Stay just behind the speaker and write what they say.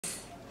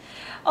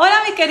Hola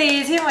mi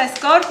queridísimo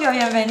Escorpio,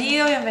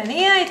 bienvenido,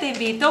 bienvenida y te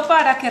invito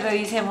para que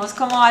revisemos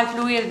cómo va el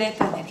fluir de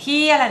tu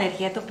energía, la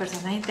energía de tu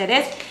persona de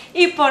interés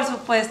y por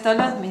supuesto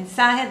los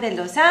mensajes de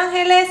los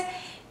ángeles.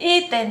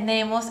 Y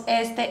tenemos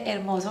este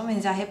hermoso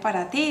mensaje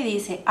para ti,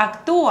 dice: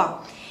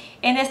 actúa.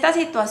 En esta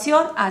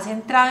situación has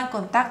entrado en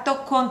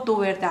contacto con tu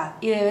verdad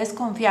y debes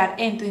confiar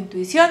en tu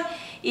intuición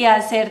y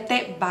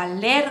hacerte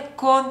valer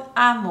con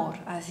amor.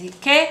 Así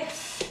que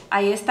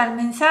ahí está el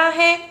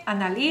mensaje,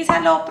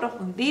 analízalo,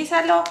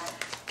 profundízalo,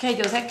 que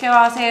yo sé que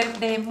va a ser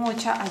de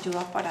mucha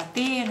ayuda para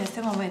ti en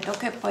este momento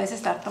que puedes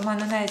estar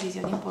tomando una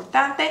decisión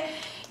importante.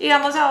 Y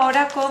vamos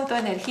ahora con tu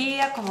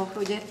energía, cómo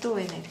fluye tu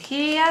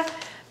energía,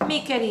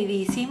 mi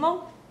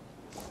queridísimo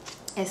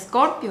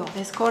Escorpio.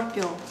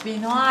 Escorpio,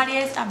 vino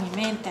Aries a mi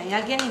mente. Hay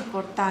alguien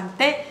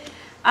importante,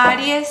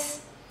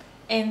 Aries,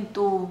 en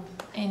tu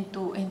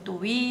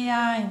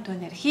vida, en tu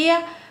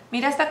energía.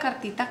 Mira esta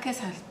cartita que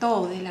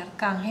saltó del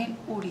arcángel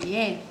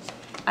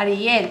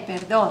Ariel,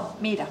 perdón.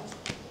 Mira.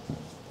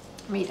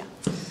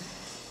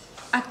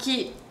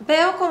 Aquí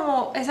veo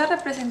como esa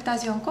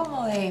representación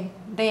como de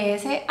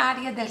ese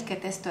Aries del que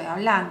te estoy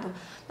hablando.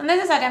 No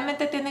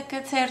necesariamente tiene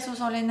que ser su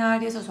sol en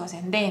Aries o su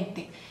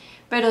ascendente,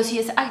 pero sí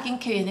es alguien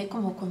que viene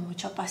como con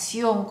mucha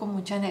pasión, con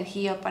mucha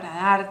energía para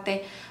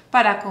darte,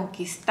 para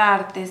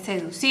conquistarte,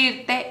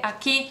 seducirte.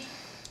 Aquí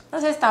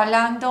nos está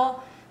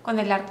hablando con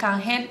el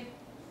arcángel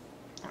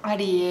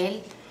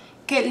Ariel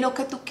que lo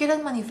que tú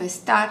quieras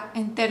manifestar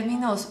en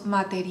términos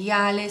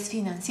materiales,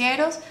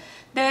 financieros,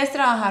 debes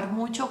trabajar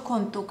mucho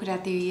con tu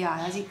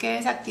creatividad, así que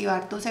debes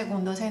activar tu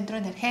segundo centro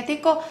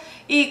energético.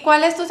 ¿Y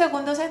cuál es tu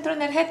segundo centro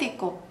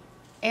energético?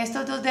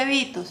 Estos dos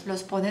deditos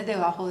los pones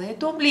debajo de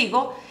tu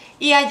ombligo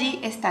y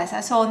allí está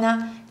esa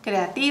zona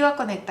creativa.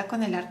 Conecta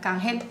con el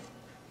arcángel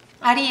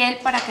Ariel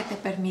para que te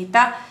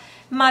permita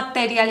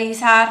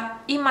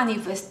materializar y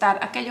manifestar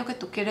aquello que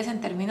tú quieres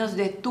en términos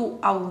de tu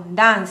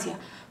abundancia,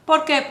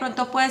 porque de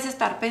pronto puedes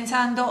estar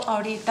pensando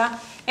ahorita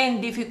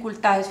en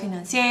dificultades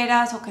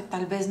financieras o que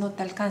tal vez no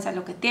te alcanza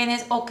lo que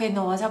tienes o que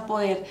no vas a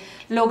poder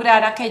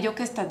lograr aquello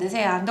que estás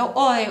deseando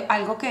o de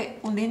algo que,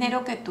 un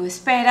dinero que tú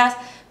esperas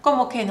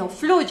como que no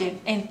fluye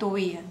en tu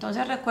vida.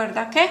 Entonces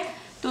recuerda que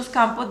tus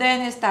campos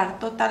deben estar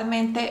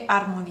totalmente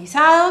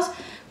armonizados.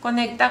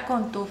 Conecta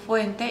con tu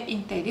fuente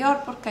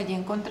interior porque allí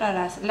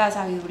encontrarás la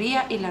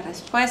sabiduría y la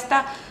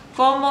respuesta,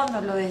 como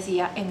nos lo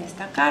decía en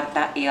esta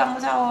carta. Y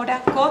vamos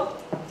ahora con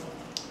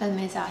los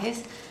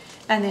mensajes,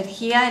 la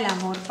energía del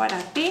amor para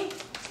ti.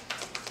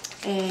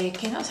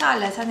 ¿Qué nos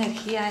habla esa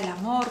energía del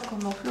amor?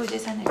 ¿Cómo fluye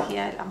esa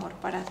energía del amor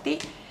para ti,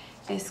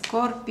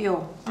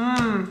 Escorpio?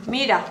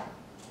 Mira.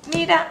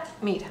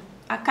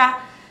 Acá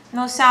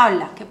nos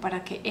habla que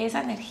para que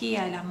esa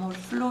energía del amor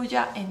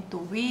fluya en tu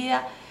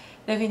vida,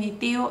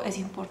 definitivo es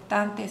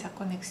importante esa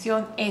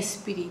conexión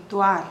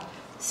espiritual,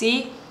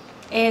 ¿sí?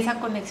 Esa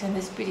conexión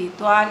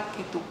espiritual,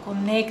 que tú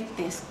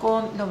conectes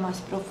con lo más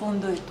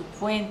profundo de tu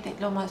fuente,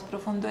 lo más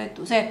profundo de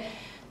tu ser.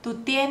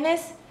 Tú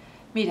tienes,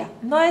 mira,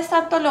 no es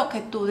tanto lo que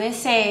tú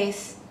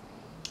desees,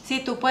 sí,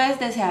 tú puedes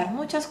desear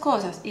muchas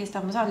cosas y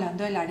estamos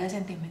hablando del área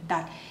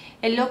sentimental,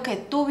 es lo que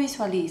tú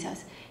visualizas.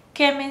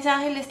 ¿Qué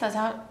mensaje le estás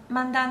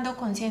mandando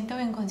consciente o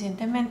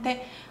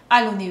inconscientemente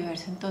al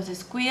universo?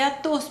 Entonces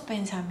cuida tus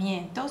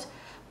pensamientos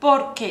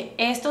porque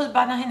estos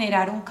van a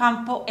generar un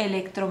campo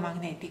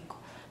electromagnético.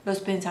 Los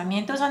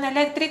pensamientos son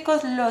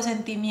eléctricos, los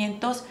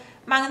sentimientos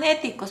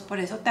magnéticos, por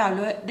eso te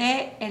hablo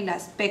del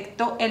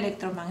aspecto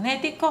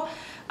electromagnético.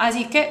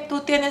 Así que tú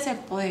tienes el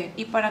poder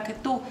y para que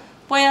tú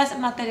puedas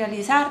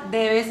materializar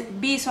debes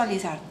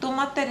visualizar. Tú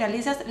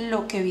materializas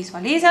lo que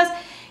visualizas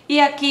y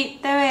aquí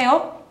te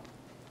veo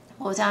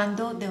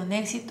gozando de un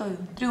éxito, de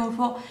un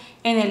triunfo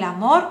en el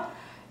amor.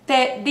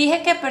 Te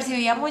dije que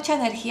percibía mucha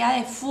energía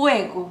de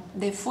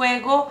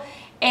fuego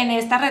en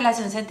esta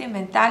relación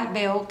sentimental.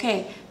 Veo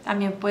que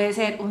también puede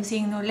ser un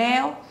signo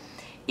Leo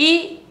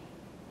y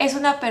es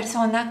una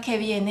persona que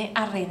viene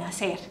a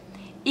renacer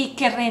y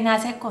que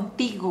renace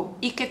contigo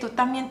y que tú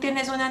también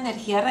tienes una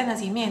energía de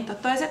renacimiento.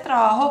 Todo ese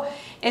trabajo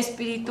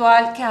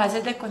espiritual que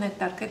haces de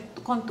conectar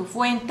con tu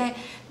fuente,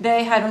 de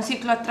dejar un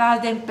ciclo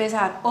atrás, de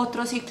empezar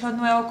otro ciclo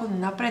nuevo con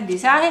un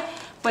aprendizaje,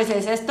 pues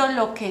es esto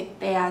lo que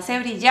te hace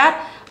brillar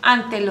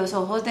ante los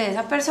ojos de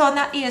esa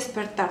persona y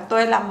despertar todo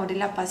el amor y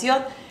la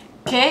pasión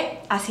que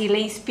así le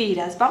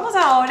inspiras. Vamos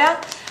ahora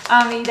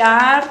a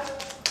mirar,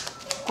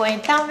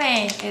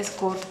 cuéntame,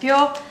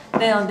 Escorpio,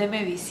 ¿de dónde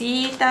me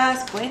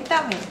visitas?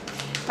 Cuéntame.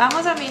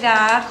 Vamos a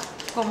mirar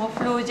cómo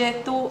fluye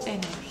tu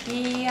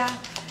energía,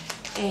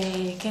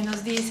 qué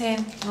nos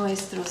dicen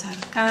nuestros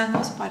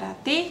arcanos para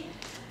ti,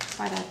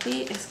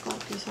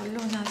 Escorpio, Sol,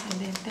 Luna,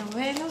 Ascendente o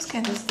Venus,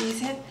 que nos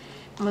dicen.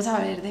 Vamos a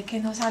ver de qué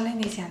nos sale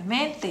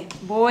inicialmente.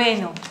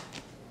 Bueno,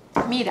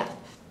 mira,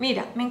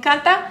 me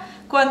encanta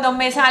cuando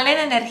me salen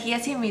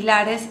energías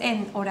similares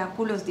en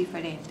oráculos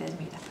diferentes.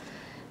 Mira,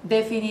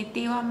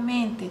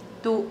 definitivamente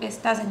tú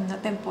estás en una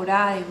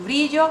temporada de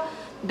brillo,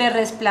 de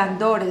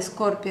resplandor,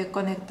 Escorpio, de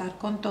conectar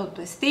con tu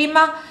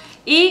autoestima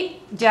y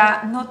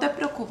ya no te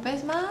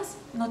preocupes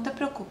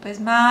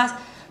más,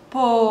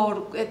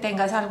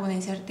 tengas alguna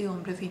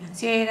incertidumbre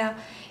financiera,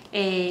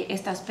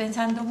 estás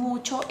pensando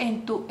mucho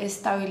en tu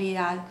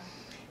estabilidad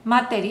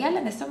material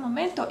en este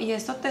momento y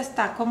esto te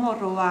está como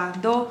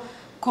robando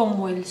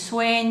como el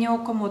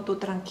sueño, como tu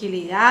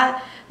tranquilidad.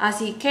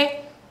 Así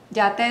que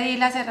ya te di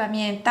las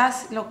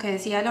herramientas, lo que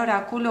decía el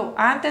oráculo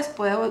antes,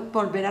 puedes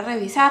volver a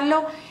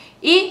revisarlo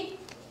y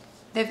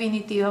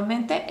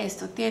definitivamente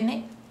esto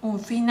tiene un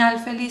final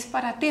feliz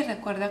para ti.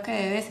 Recuerda que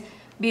debes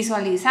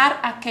visualizar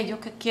aquello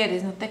que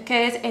quieres, no te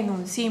quedes en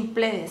un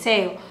simple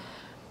deseo.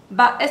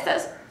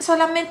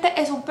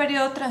 Solamente es un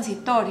periodo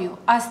transitorio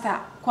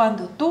hasta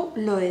cuando tú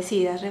lo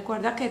decidas.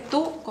 Recuerda que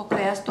tú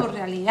co-creas tu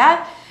realidad.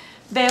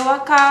 Veo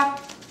acá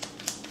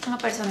una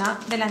persona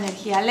de la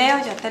energía Leo,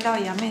 ya te lo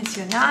había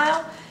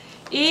mencionado,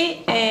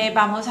 y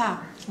vamos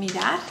a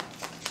mirar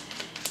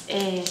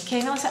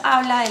qué nos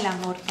habla del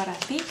amor para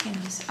ti, qué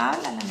nos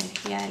habla la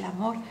energía del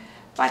amor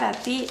para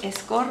ti,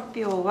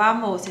 Escorpio.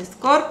 Vamos,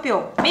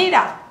 Escorpio,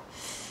 mira,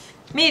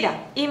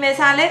 y me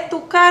sale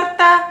tu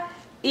carta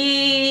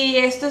y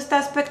esto está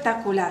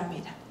espectacular.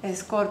 Mira,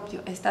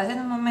 Escorpio, estás en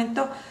un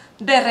momento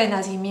de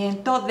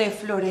renacimiento, de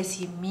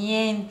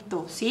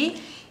florecimiento,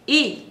 ¿sí?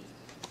 Y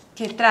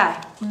que trae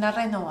una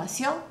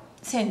renovación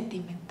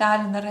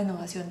sentimental, una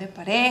renovación de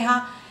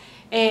pareja.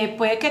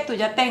 Puede que tú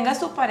ya tengas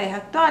tu pareja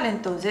actual,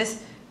 entonces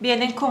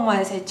vienen como a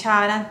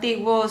desechar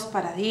antiguos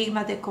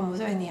paradigmas de cómo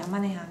se venía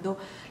manejando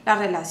la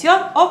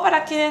relación, o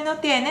para quienes no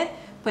tienen,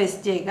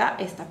 pues llega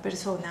esta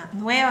persona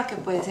nueva que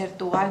puede ser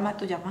tu alma,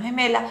 tu llama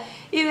gemela,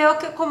 y veo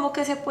que como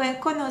que se pueden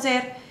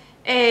conocer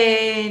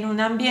en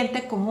un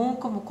ambiente común,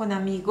 como con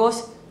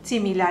amigos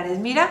similares.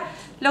 Mira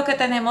lo que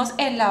tenemos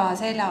en la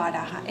base de la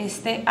baraja,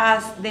 este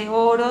as de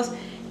oros,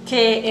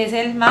 que es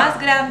el más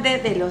grande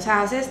de los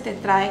ases, te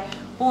trae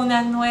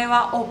una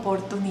nueva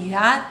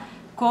oportunidad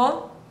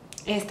con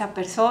esta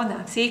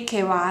persona, ¿sí?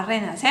 Que va a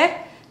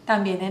renacer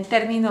también en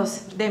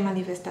términos de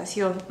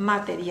manifestación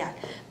material.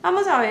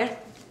 Vamos a ver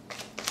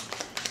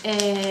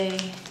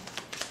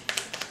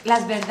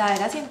las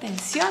verdaderas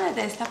intenciones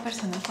de esta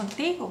persona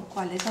contigo.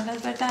 ¿Cuáles son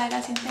las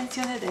verdaderas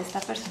intenciones de esta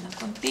persona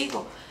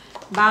contigo?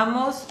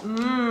 Vamos,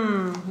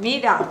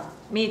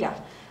 mira,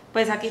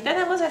 pues aquí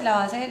tenemos en la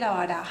base de la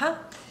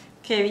baraja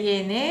que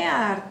viene a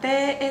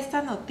darte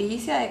esta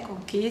noticia de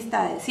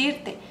conquista, a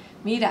decirte,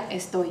 mira,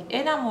 estoy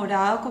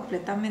enamorado,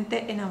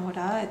 completamente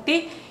enamorado de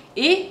ti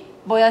y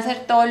voy a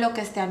hacer todo lo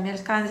que esté a mi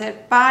alcance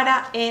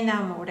para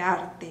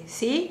enamorarte,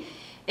 ¿sí?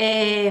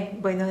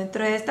 Bueno,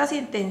 dentro de estas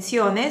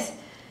intenciones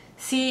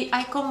sí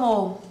hay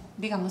como,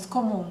 digamos,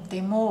 como un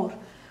temor,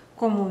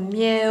 como un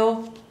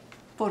miedo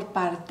por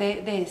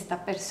parte de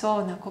esta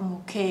persona,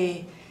 como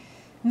que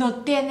no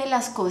tiene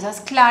las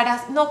cosas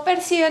claras, no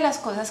percibe las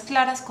cosas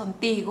claras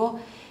contigo,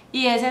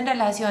 y es en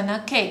relación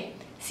a que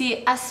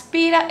si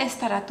aspira a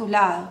estar a tu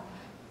lado,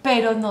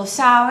 pero no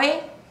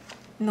sabe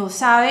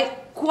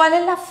cuál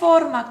es la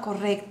forma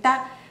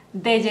correcta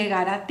de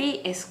llegar a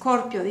ti,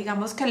 Escorpio.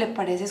 Digamos que le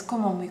pareces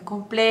como muy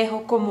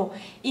complejo, como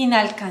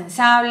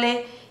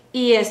inalcanzable,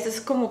 y esto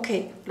es como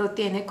que lo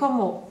tiene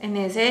como en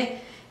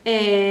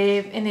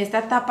esta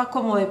etapa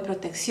como de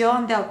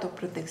protección, de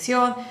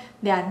autoprotección,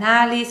 de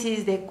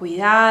análisis, de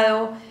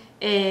cuidado,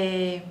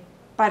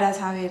 para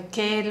saber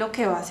qué es lo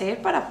que va a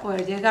hacer para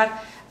poder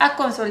llegar a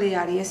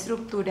consolidar y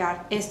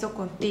estructurar esto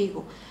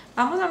contigo.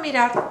 Vamos a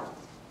mirar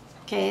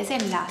qué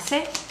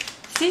desenlace,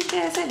 sí,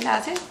 qué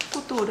desenlace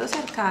futuro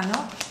cercano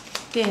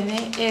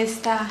tiene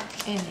esta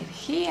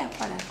energía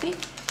para ti,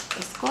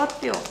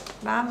 Escorpio.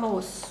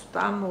 Vamos.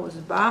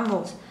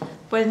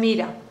 Pues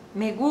mira,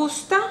 me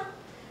gusta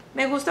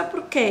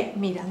porque,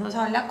 mira, nos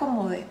habla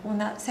como de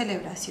una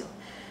celebración.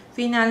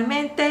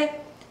 Finalmente,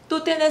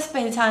 tú tienes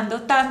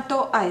pensando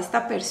tanto a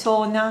esta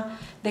persona,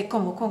 de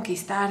cómo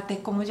conquistarte,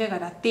 cómo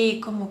llegar a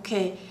ti, como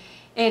que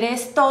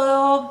eres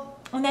todo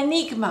un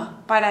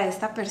enigma para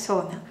esta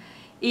persona,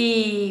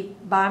 y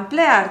va a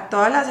emplear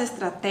todas las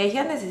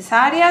estrategias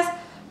necesarias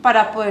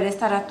para poder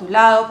estar a tu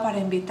lado, para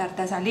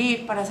invitarte a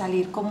salir, para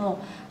salir como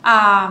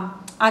a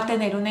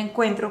tener un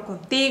encuentro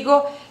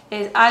contigo.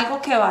 Es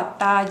algo que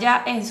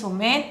batalla en su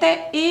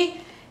mente y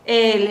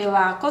le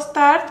va a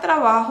costar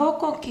trabajo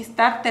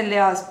conquistarte, le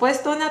has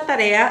puesto una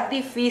tarea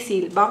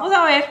difícil. Vamos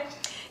a ver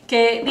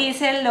qué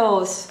dicen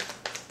los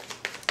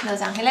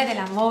ángeles del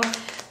amor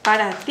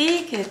para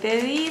ti, qué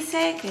te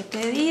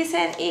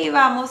dicen, y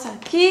vamos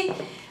aquí.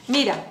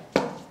 Mira,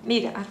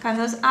 acá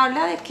nos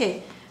habla de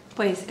que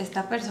pues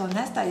esta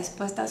persona está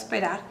dispuesta a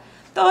esperar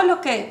todo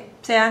lo que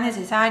sea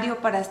necesario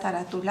para estar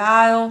a tu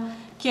lado,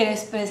 quiere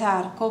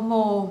expresar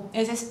como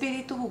ese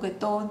espíritu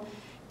juguetón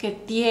que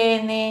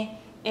tiene,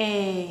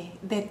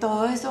 de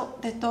todo eso,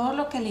 de todo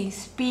lo que le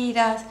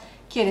inspiras,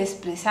 quiere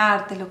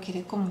expresártelo,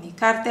 quiere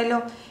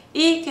comunicártelo,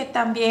 y que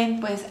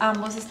también pues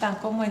ambos están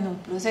como en un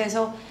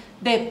proceso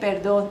de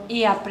perdón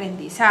y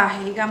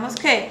aprendizaje. Digamos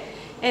que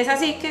es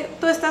así, que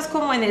tú estás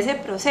como en ese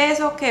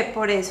proceso, que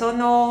por eso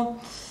no,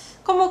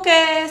 como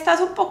que estás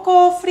un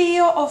poco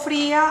frío o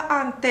fría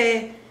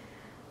ante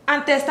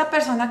esta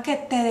persona que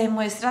te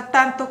demuestra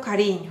tanto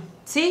cariño,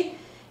 ¿sí?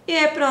 Y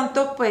de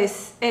pronto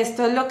pues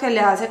esto es lo que le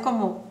hace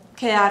como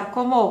quedar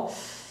como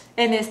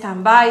en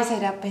stand-by,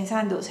 será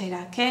pensando,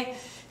 ¿será que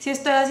si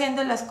estoy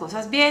haciendo las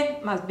cosas bien?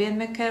 Más bien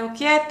me quedo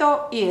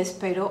quieto y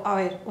espero a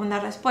ver una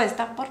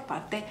respuesta por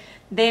parte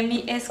de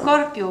mi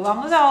Escorpio.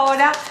 Vamos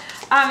ahora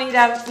a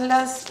mirar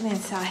los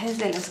mensajes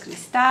de los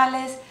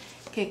cristales.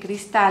 ¿Qué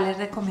cristal es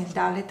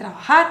recomendable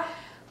trabajar?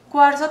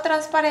 Cuarzo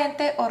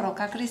transparente o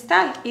roca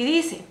cristal. Y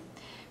dice,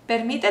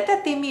 permítete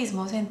a ti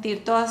mismo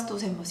sentir todas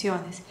tus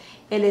emociones.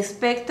 El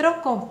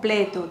espectro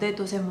completo de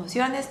tus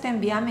emociones te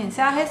envía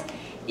mensajes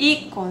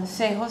y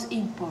consejos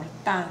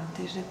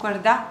importantes.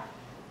 Recuerda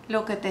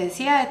lo que te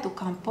decía de tu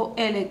campo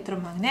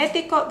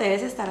electromagnético.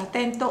 Debes estar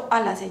atento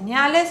a las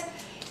señales.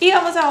 Y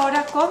vamos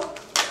ahora con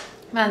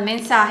más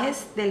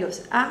mensajes de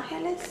los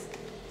ángeles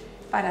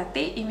para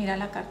ti. Y mira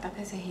la carta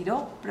que se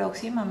giró.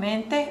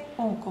 Próximamente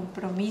un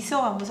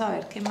compromiso. Vamos a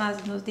ver qué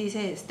más nos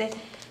dice este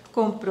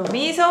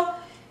compromiso.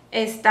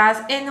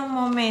 Estás en un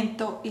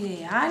momento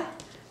ideal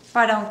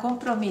para un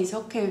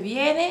compromiso que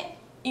viene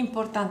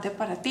importante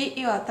para ti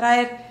y va a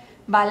traer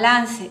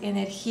balance,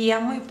 energía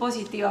muy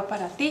positiva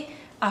para ti.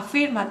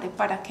 Afírmate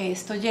para que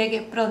esto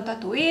llegue pronto a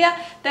tu vida.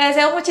 Te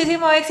deseo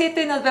muchísimo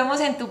éxito y nos vemos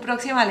en tu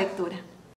próxima lectura.